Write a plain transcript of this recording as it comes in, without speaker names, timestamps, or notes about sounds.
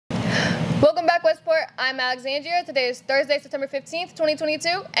Welcome back, Westport. I'm Alexandria. Today is Thursday, September 15th,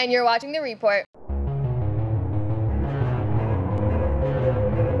 2022, and you're watching The Report.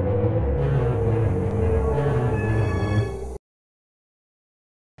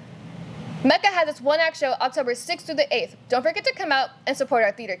 Mecca has its one-act show October 6th through the 8th. Don't forget to come out and support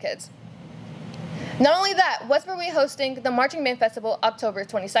our theater kids. Not only that, Westport will be hosting the Marching Band Festival October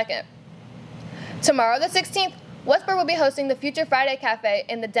 22nd. Tomorrow, the 16th, Westport will be hosting the Future Friday Cafe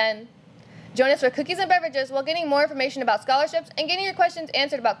in the Den. Join us for cookies and beverages while getting more information about scholarships and getting your questions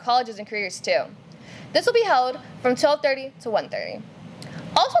answered about colleges and careers too. This will be held from 12:30 to 1:30.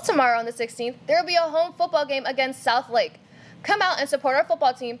 Also tomorrow on the 16th, there will be a home football game against South Lake. Come out and support our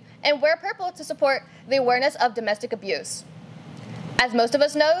football team and wear purple to support the awareness of domestic abuse. As most of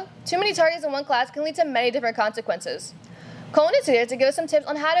us know, too many tardies in one class can lead to many different consequences. Colin is here to give us some tips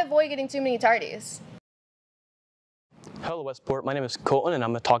on how to avoid getting too many tardies. Hello Westport, my name is Colton and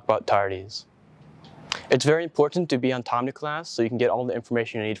I'm going to talk about tardies. It's very important to be on time to class so you can get all the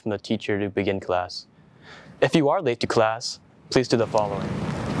information you need from the teacher to begin class. If you are late to class, please do the following.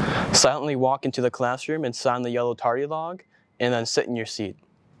 Silently walk into the classroom and sign the yellow tardy log, and then sit in your seat.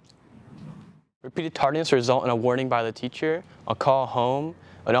 Repeated tardiness result in a warning by the teacher, a call home,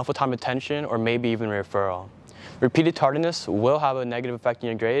 an alpha time detention, or maybe even referral. Repeated tardiness will have a negative effect on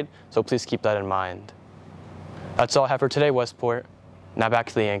your grade, so please keep that in mind. That's all I have for today, Westport. Now back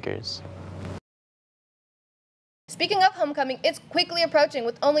to the anchors. Speaking of homecoming, it's quickly approaching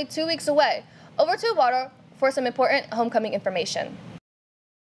with only 2 weeks away. Over to Eduardo for some important homecoming information.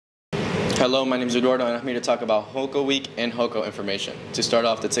 Hello, my name is Eduardo and I'm here to talk about HOCO Week and HOCO information. To start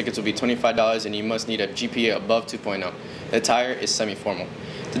off, the tickets will be $25 and you must need a GPA above 2.0. The attire is semi-formal.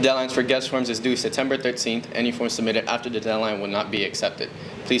 The deadlines for guest forms is due September 13th. Any forms submitted after the deadline will not be accepted.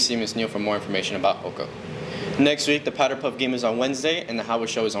 Please see Ms. Neal for more information about HOCO. Next week, the Powder Puff game is on Wednesday and the Howard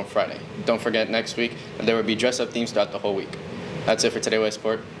Show is on Friday. Don't forget next week that there will be dress-up themes throughout the whole week. That's it for today,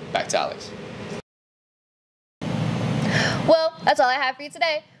 Westport. Back to Alex. Well, that's all I have for you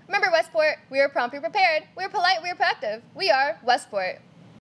today. Remember, Westport, we are promptly prepared, we are polite, we are proactive. We are Westport.